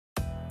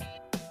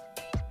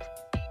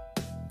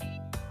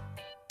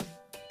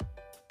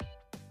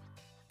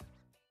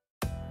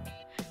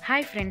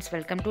Hi friends,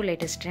 welcome to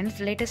latest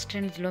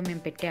ట్రెండ్స్లో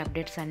మేము పెట్టే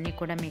updates అన్నీ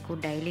కూడా మీకు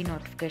డైలీ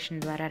నోటిఫికేషన్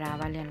ద్వారా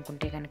రావాలి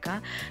అనుకుంటే కనుక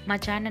మా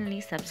ఛానల్ని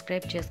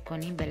సబ్స్క్రైబ్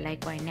చేసుకొని బెల్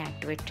ఐకాన్ని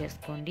యాక్టివేట్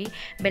చేసుకోండి.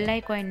 బెల్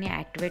ఐకాన్ని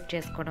యాక్టివేట్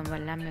చేసుకోవడం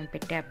వల్ల మేము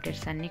పెట్టే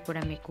అప్డేట్స్ అన్నీ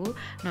కూడా మీకు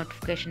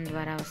నోటిఫికేషన్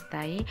ద్వారా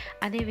వస్తాయి.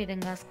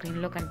 అదేవిధంగా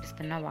స్క్రీన్లో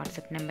కనిపిస్తున్న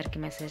వాట్సాప్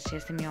నెంబర్కి మెసేజ్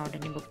చేసి మీ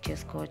ఆర్డర్ని బుక్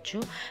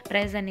చేసుకోవచ్చు.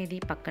 ప్రైస్ అనేది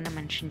పక్కన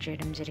మెన్షన్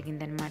చేయడం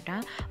జరిగిందనమాట.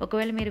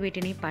 ఒకవేళ మీరు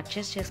వీటిని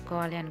పర్చేస్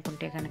చేసుకోవాలి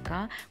అనుకుంటే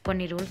కనుక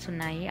కొన్ని రూల్స్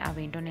ఉన్నాయి,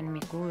 అవేంటో నేను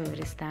మీకు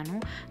వివరిస్తాను.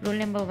 రూల్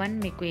నెంబర్ 1,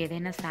 మీకు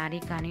ఏదైనా శారీ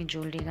కానీ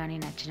జ్యువెలరీ కానీ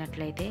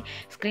నచ్చినట్లయితే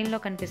స్క్రీన్లో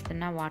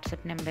కనిపిస్తున్న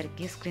వాట్సాప్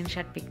నెంబర్కి స్క్రీన్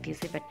షాట్ పిక్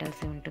తీసి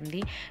పెట్టాల్సి ఉంటుంది.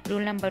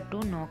 Rule number 2,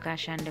 no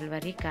cash on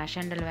delivery. Cash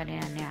on delivery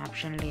అనే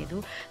ఆప్షన్ లేదు.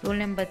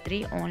 Rule number 3,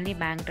 only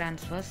bank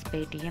transfers,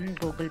 Paytm,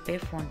 Google pay,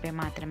 PhonePe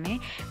మాత్రమే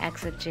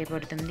యాక్సెప్ట్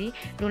చేయబడుతుంది.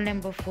 రూల్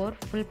నెంబర్ 4,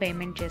 ఫుల్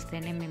పేమెంట్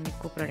చేస్తేనే మేము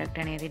మీకు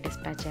ప్రోడక్ట్ అనేది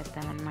డిస్పాచ్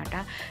చేస్తామన్నమాట.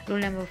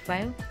 రూల్ నెంబర్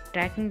 5,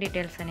 ట్రాకింగ్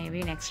డీటెయిల్స్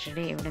అనేవి నెక్స్ట్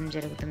డే ఇవ్వడం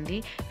జరుగుతుంది.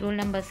 రూల్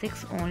నెంబర్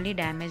 6, ఓన్లీ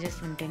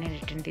డ్యామేజెస్ ఉంటేనే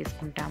రిటర్న్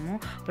తీసుకుంటాము,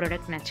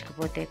 ప్రోడక్ట్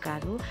నచ్చకపోతే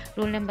కాదు.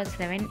 రూల్ నెంబర్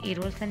 7, ఈ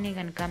రూల్స్ అన్నీ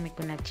కనుక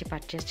మీకు నచ్చి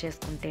పర్చేస్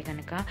చేసుకుంటే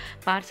కనుక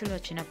పార్సల్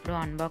వచ్చినప్పుడు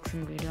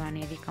అన్బాక్సింగ్ వీడియో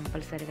అనేది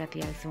కంపల్సరీగా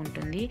తీయాల్సి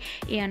ఉంటుంది.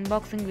 ఈ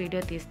అన్బాక్సింగ్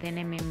వీడియో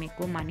తీస్తేనే మేము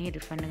మీకు మనీ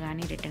రిఫండ్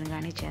కానీ రిటర్న్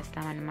కానీ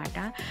చేస్తామన్నమాట.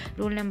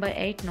 Rule number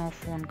 8, no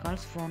phone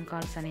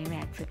calls అనేవి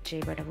యాక్సెప్ట్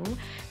చేయబడవు.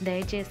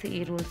 దయచేసి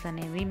ఈ రూల్స్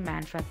అనేవి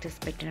మ్యానుఫ్యాక్చర్స్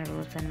పెట్టిన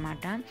రూల్స్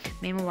అనమాట.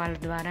 మేము వాళ్ళ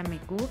ద్వారా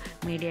మీకు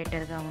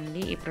మీడియేటర్గా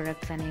ఉండి ఈ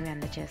ప్రొడక్ట్స్ అనేవి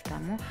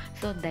అందజేస్తాము.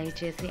 సో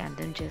దయచేసి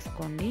అర్థం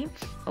చేసుకోండి.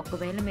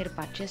 ఒకవేళ మీరు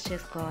పర్చేస్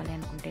చేసుకోవాలి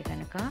అనుకుంటే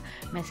కనుక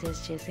మెసేజ్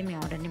చేసి మీ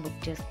ఆర్డర్ని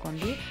బుక్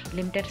చేసుకోండి.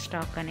 లిమిటెడ్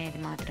స్టాక్ అనేది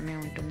మాత్రమే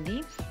ఉంటుంది.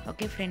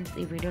 ఓకే ఫ్రెండ్స్,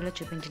 ఈ వీడియోలో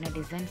చూపించిన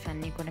డిజైన్స్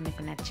అన్నీ కూడా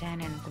మీకు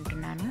నచ్చాయని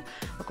అనుకుంటున్నాను.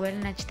 ఒకవేళ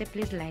నచ్చితే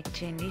ప్లీజ్ లైక్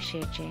చేయండి,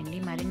 షేర్ చేయండి.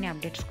 మరిన్ని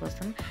అప్డేట్స్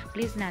కోసం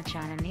ప్లీజ్ నా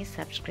ఛానల్ని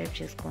సబ్స్క్రైబ్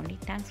చేసుకోండి.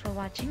 Thanks for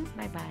watching.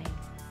 Bye bye.